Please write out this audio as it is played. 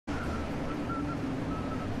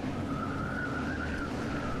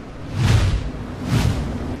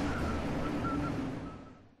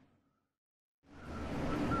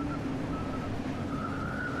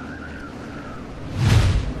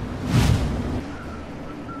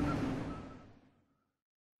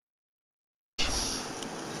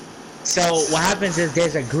So what happens is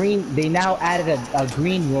there's a green. They now added a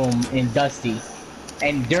green room in Dusty,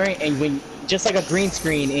 and when just like a green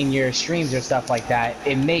screen in your streams or stuff like that,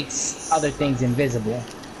 it makes other things invisible,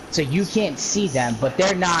 so you can't see them. But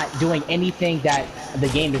they're not doing anything that the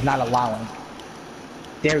game is not allowing.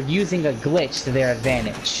 They're using a glitch to their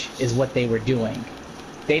advantage, is what they were doing.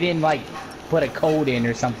 They didn't like put a code in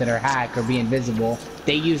or something or hack or be invisible.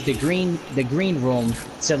 They used the green room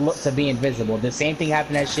to be invisible. The same thing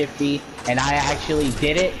happened at Shifty, and I actually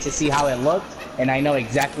did it to see how it looked, and I know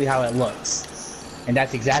exactly how it looks. And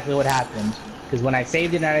that's exactly what happened. Because when I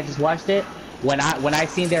saved it and I just watched it, when I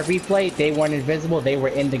seen their replay, they weren't invisible, they were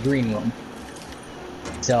in the green room.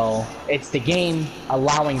 So it's the game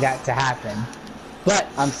allowing that to happen. But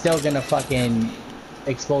I'm still gonna fucking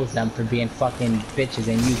expose them for being fucking bitches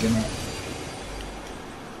and using it.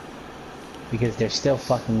 Because they're still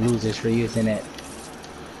fucking losers for using it.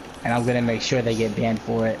 And I'm gonna make sure they get banned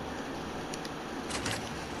for it.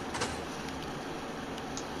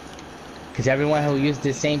 Because everyone who used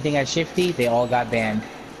the same thing as Shifty, they all got banned.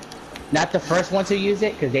 Not the first ones who used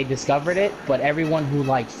it, because they discovered it, but everyone who,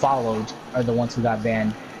 like, followed are the ones who got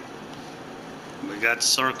banned. We got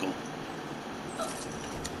circle.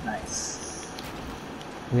 Nice.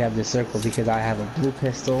 We have the circle because I have a blue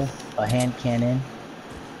pistol, a hand cannon,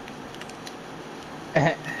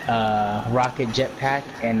 rocket jetpack,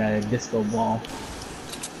 and a disco ball.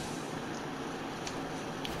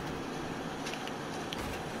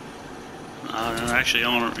 Actually,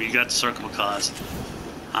 you got the circle because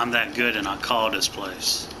I'm that good and I call this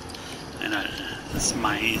place. And that's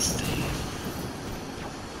my instinct.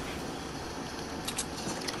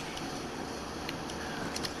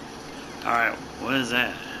 Alright, what is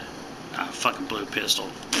that? Ah, fucking blue pistol.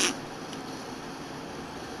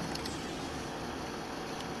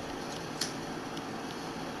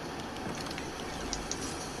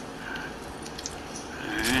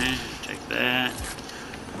 Alright, take that.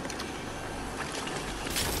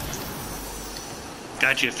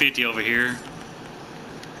 Got you a 50 over here.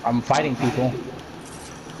 I'm fighting people.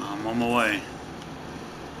 I'm on my way.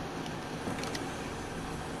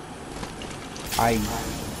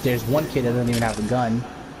 There's one kid that doesn't even have a gun.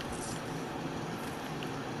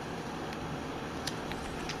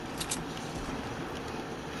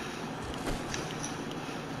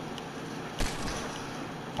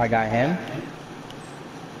 I got him.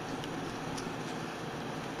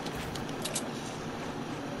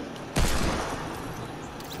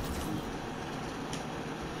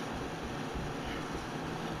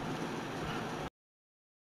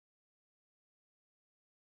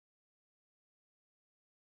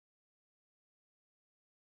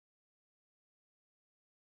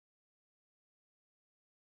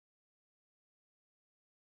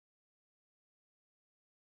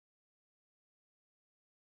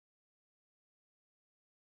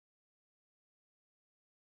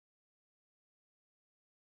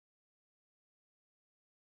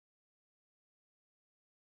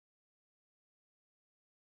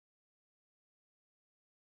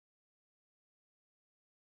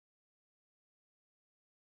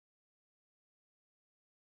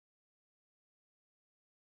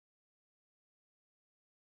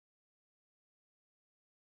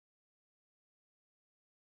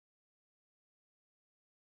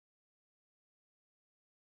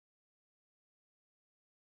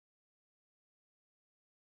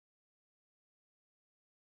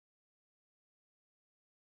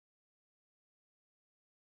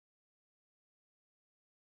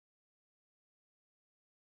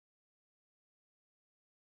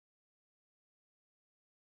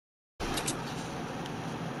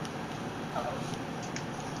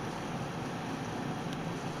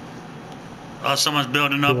 Oh, someone's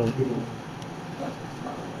building up.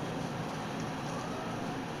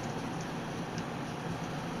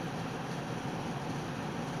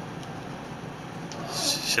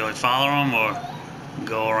 Shall we follow them or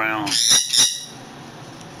go around?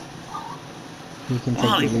 You can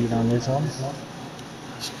take the lead on this one.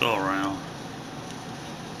 Let's go around.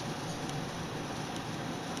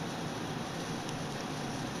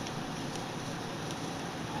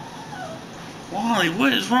 Wally,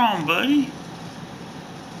 what is wrong, buddy?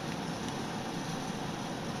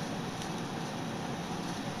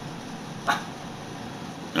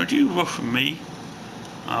 Don't you woof at me.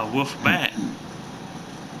 I'll woof back.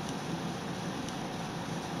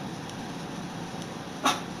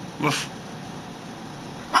 Woof.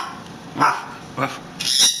 Woof. Woof.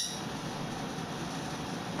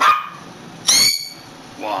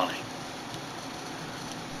 Wally.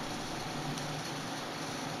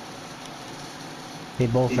 They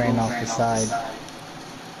both ran off the side.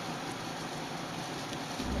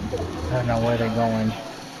 I don't know where they're going.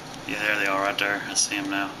 Yeah, there they are right there. I see them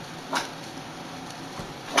now.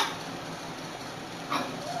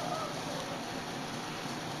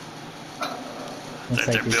 Looks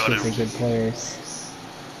They're like these building. kids are good players.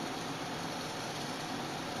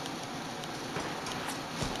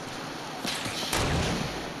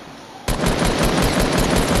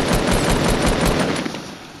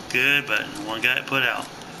 Good, but one got put out.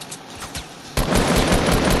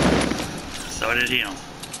 So did him.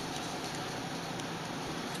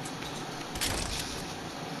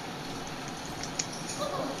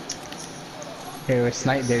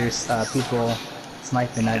 There's people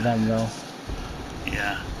sniping at them though.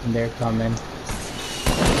 Yeah. And they're coming.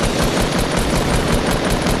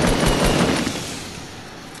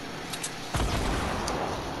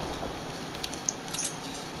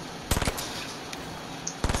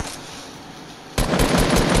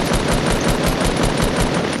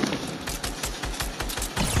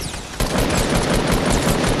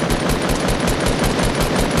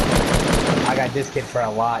 I got this kid for a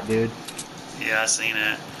lot, dude. Yeah, I seen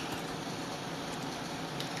it.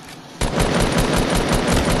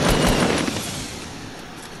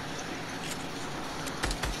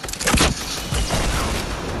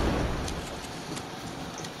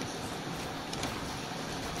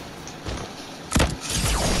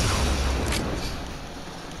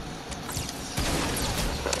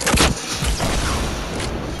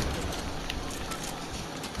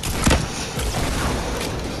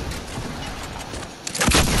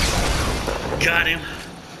 Got him,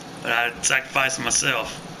 but I sacrificed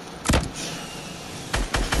myself.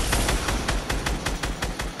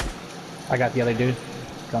 I got the other dude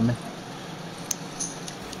coming.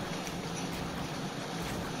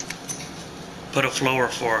 Put a floor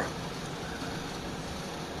for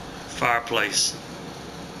fireplace.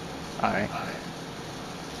 Alright.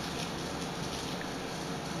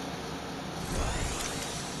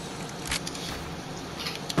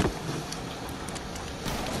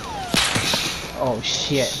 Oh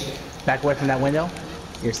shit. Back away from that window.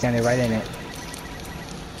 You're standing right in it.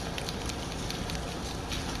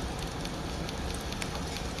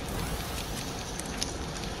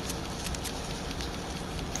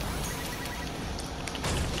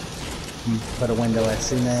 Put a window as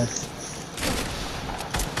soon as.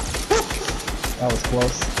 That was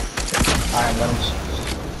close. Alright, let him.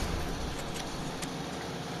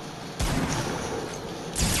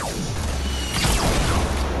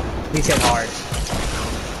 He's hit hard.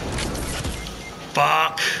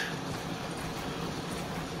 Fuck.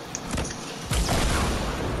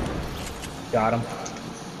 Got him.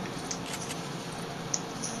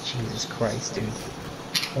 Jesus Christ, dude.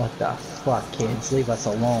 What the fuck, kids? Leave us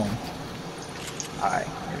alone. Alright,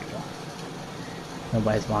 here we go.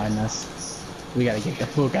 Nobody's behind us. We gotta get the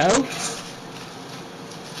fuck out.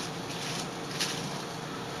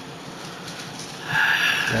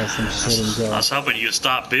 There's some shit in I jail. was hoping you'd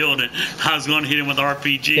stop building. I was going to hit him with the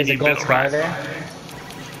RPG. There's a and he gold built scar right. there.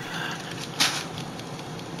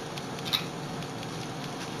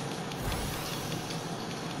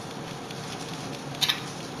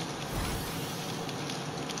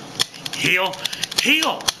 Heal.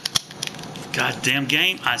 Heal. Goddamn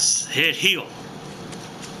game. I hit heal.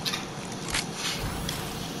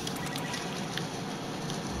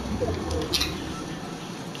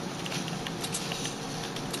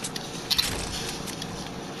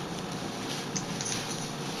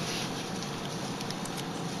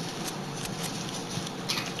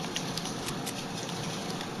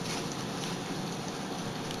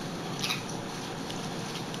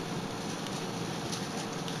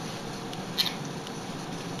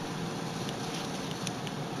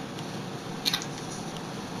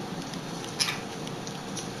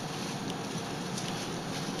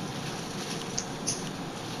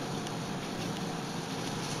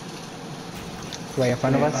 Right in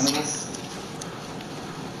front of us.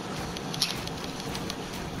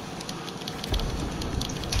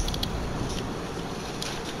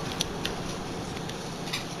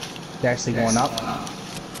 They're actually going up.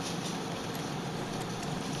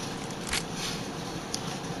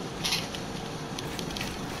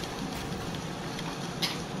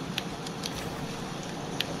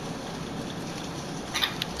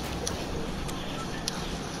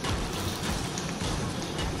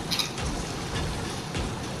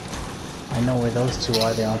 I know where those two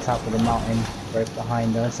are. They're on top of the mountain, right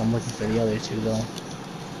behind us. I'm looking for the other two, though.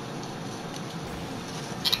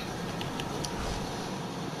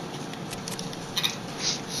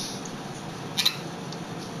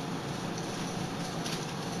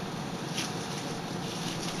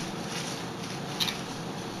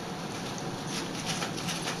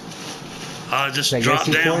 Just Is that drop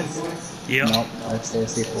your down. C4s? Yep. Nope, that's their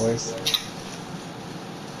C4s.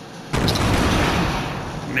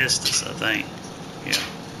 Missed us, I think. Yeah.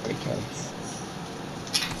 Dickheads.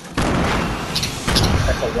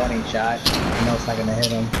 That's a warning shot. I know it's not gonna hit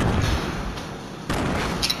him.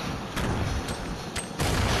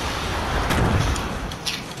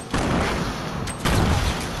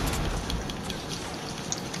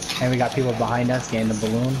 And we got people behind us getting the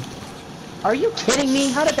balloon. Are you kidding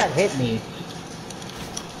me? How did that hit me?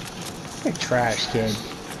 You're trash, kid.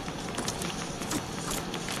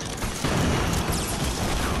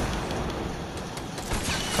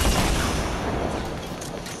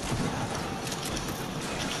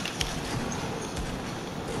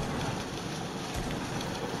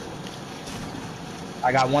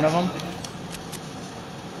 I got one of them.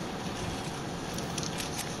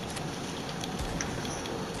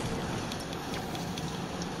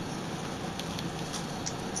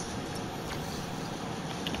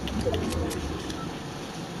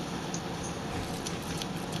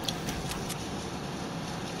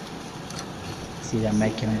 See that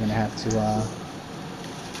medkit, I'm gonna have to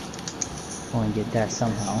go and get that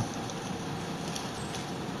somehow.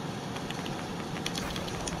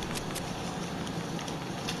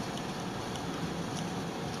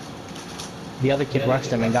 The other kid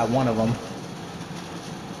rushed him and got one of them.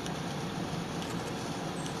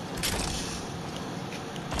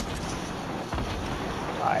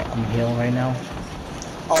 Alright, I'm healing right now.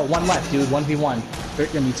 Oh, one left, dude. 1v1. They're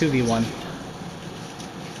gonna be 2v1.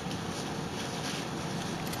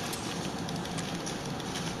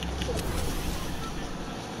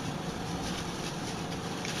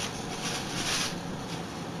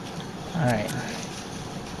 Alright.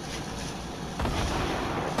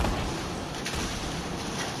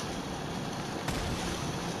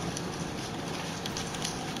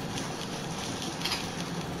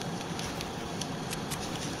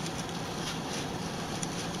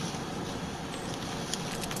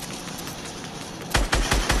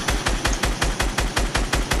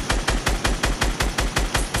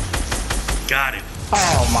 Got him.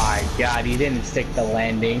 Oh my god, he didn't stick the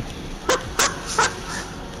landing.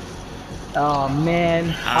 Oh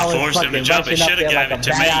man, I was forced him to fucking jump. It rushing up should have there like given a it to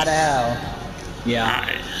bat me. out of hell.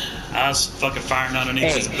 Yeah. I was fucking firing underneath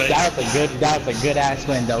Hey, his base. that was a good ass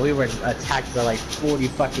win though. We were attacked by like 40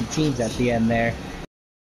 fucking teams at the end there.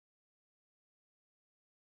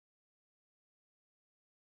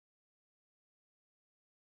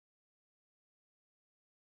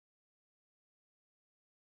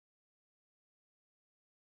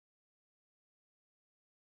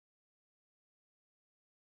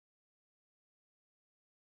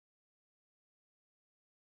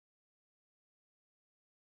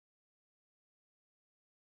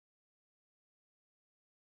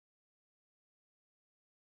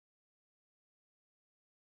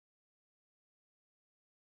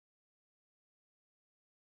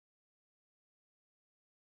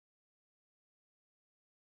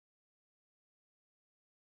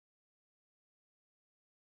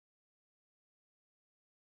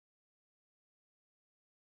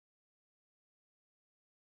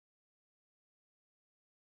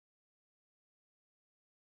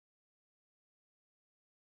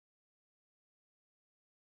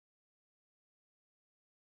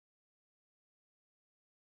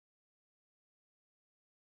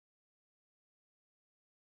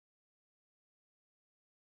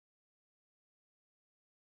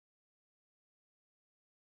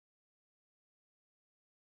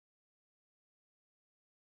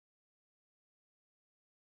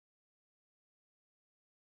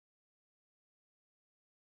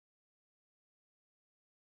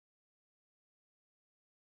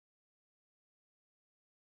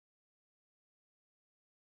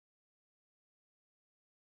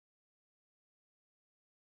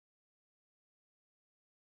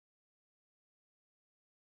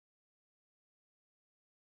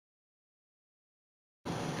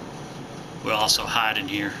 We'll also hide in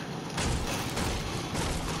here.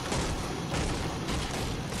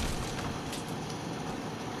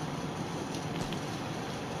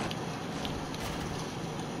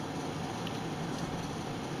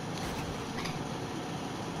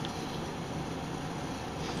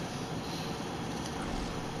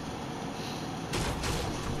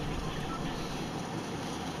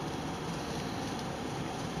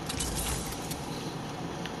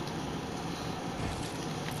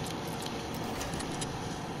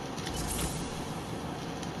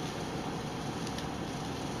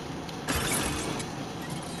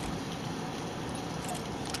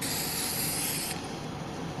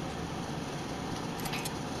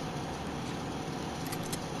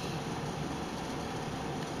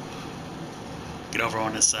 Get over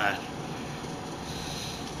on this side.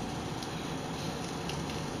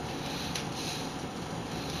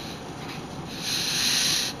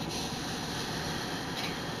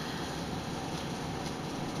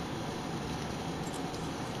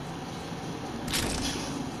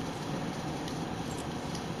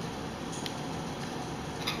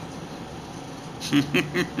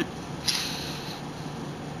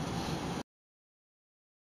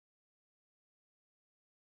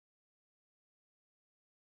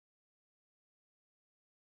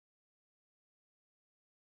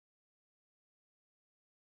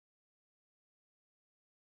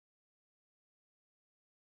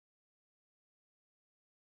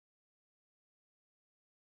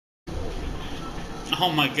 Oh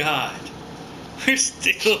my god. We're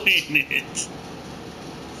still in it.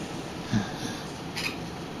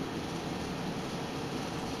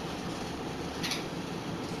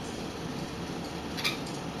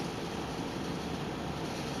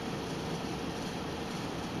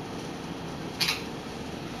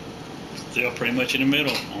 Still pretty much in the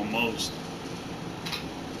middle, almost.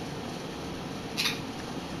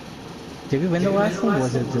 Did we win the last one?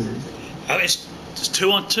 Was it the... Oh, it's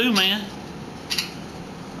 2-on-2, man.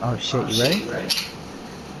 Oh shit, you ready?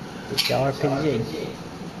 It's the RPG.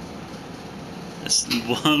 Let's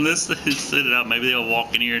set it up. Maybe they'll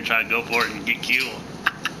walk in here and try to go for it and get killed.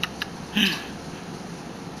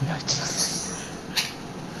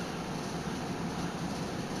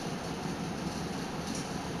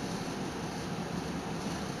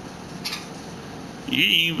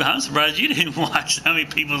 I'm surprised you didn't watch how many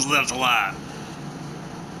people's left alive.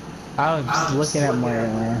 I was just looking at my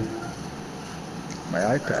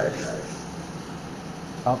iPad.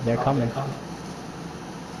 Oh, they're coming.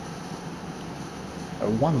 Or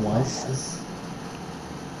one was.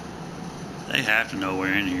 They have to know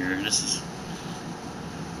we're in here. This is.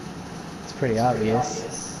 It's pretty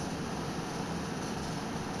obvious.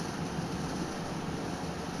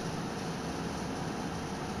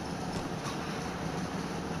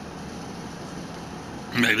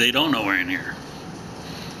 Maybe they don't know we're in here.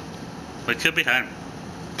 But it could be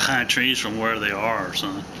behind trees from where they are or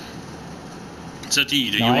something. It's up to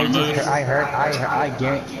you. Do you want to move?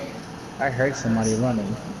 I heard somebody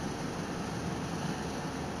running.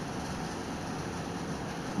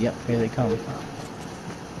 Yep, here they come.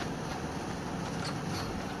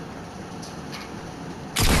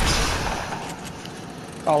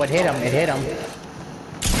 Oh, it hit him, it hit him.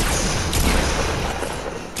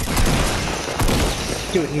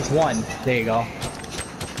 Dude, he's one. There you go.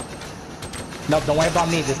 Nope, don't worry about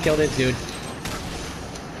me, just kill this dude.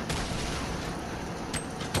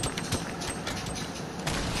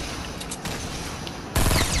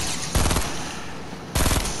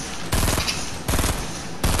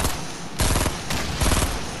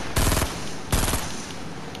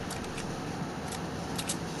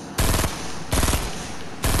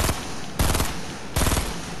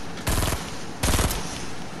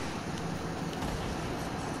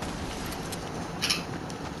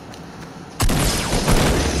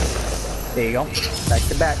 There you go. Back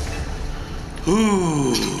to back.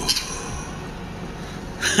 Ooh.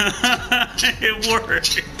 It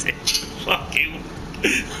worked. It fucking.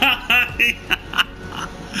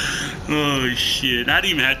 Oh shit. I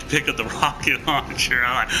didn't even have to pick up the rocket launcher.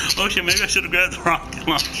 I'm like, oh shit, maybe I should have grabbed the rocket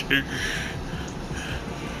launcher.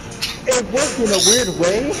 It worked in a weird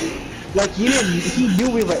way. Like, he knew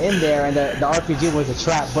we were in there and the RPG was a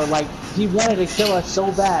trap, but like, he wanted to kill us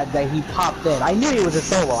so bad that he popped in. I knew he was a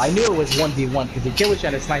solo. I knew it was 1v1 because the kid was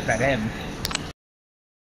trying to snipe at him.